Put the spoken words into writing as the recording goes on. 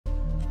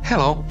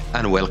Hello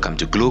and welcome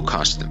to Glue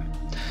Custom,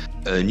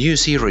 a new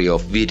series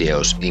of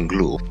videos in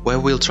Glue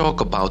where we'll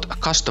talk about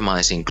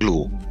customizing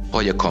glue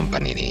for your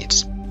company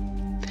needs.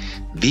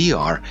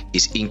 VR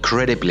is an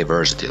incredibly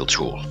versatile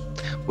tool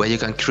where you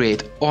can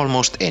create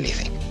almost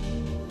anything.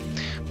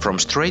 From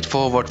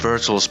straightforward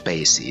virtual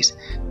spaces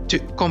to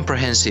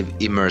comprehensive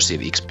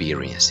immersive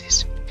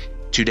experiences.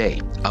 Today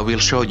I will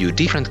show you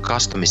different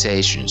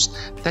customizations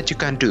that you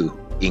can do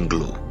in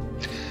Glue.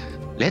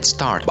 Let's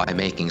start by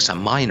making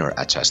some minor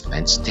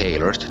adjustments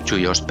tailored to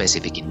your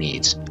specific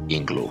needs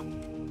in Glue.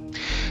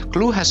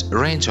 Glue has a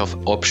range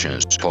of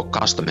options for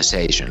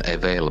customization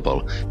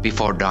available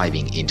before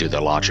diving into the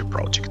larger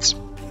projects.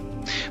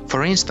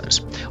 For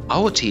instance,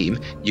 our team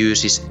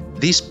uses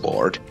this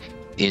board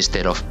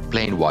instead of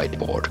plain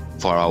whiteboard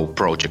for our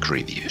project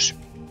reviews.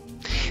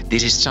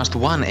 This is just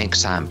one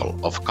example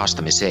of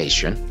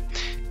customization.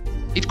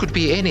 It could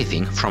be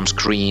anything from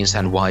screens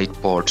and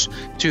whiteboards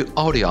to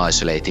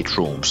audio-isolated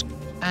rooms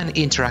and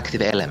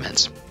interactive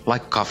elements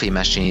like coffee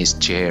machines,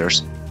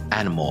 chairs,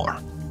 and more.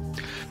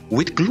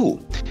 With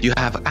Glue, you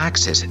have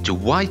access to a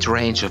wide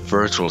range of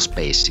virtual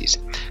spaces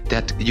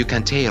that you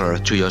can tailor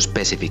to your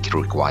specific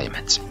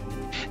requirements.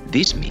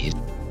 This means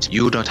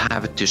you don't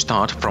have to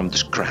start from the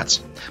scratch,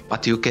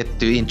 but you get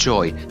to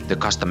enjoy the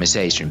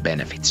customization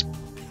benefits.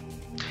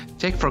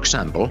 Take for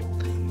example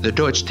the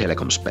Deutsche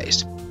Telekom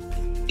space.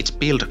 It's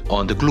built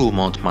on the Glue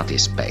Mount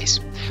Matisse space,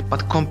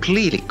 but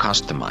completely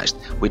customized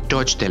with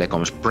Deutsche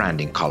Telekom's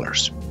branding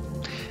colors.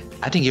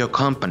 Adding your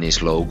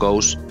company's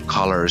logos,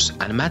 colors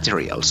and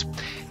materials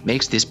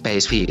makes this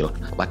space feel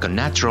like a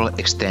natural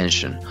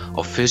extension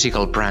of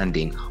physical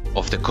branding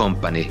of the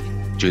company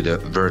to the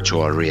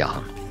virtual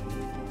realm.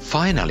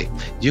 Finally,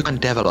 you can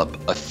develop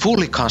a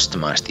fully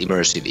customized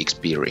immersive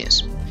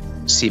experience,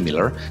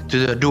 similar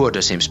to the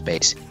duodecim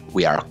space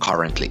we are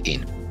currently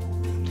in.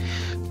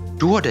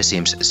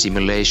 Duodecim's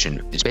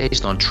simulation is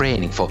based on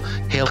training for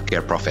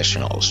healthcare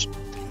professionals.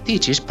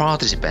 Teaches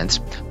participants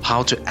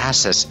how to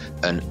assess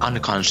an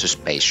unconscious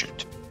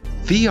patient.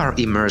 VR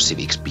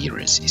immersive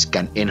experiences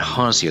can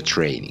enhance your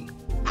training,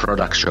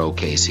 product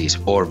showcases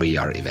or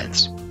VR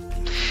events.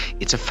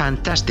 It's a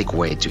fantastic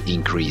way to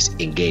increase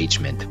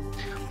engagement,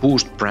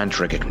 boost brand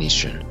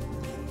recognition,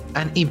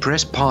 and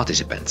impress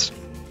participants.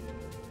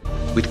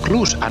 With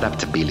Glue's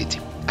adaptability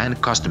and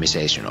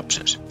customization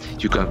options,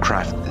 you can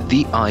craft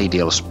the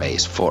ideal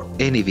space for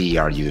any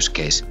VR use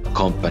case,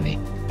 company,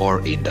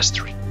 or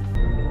industry.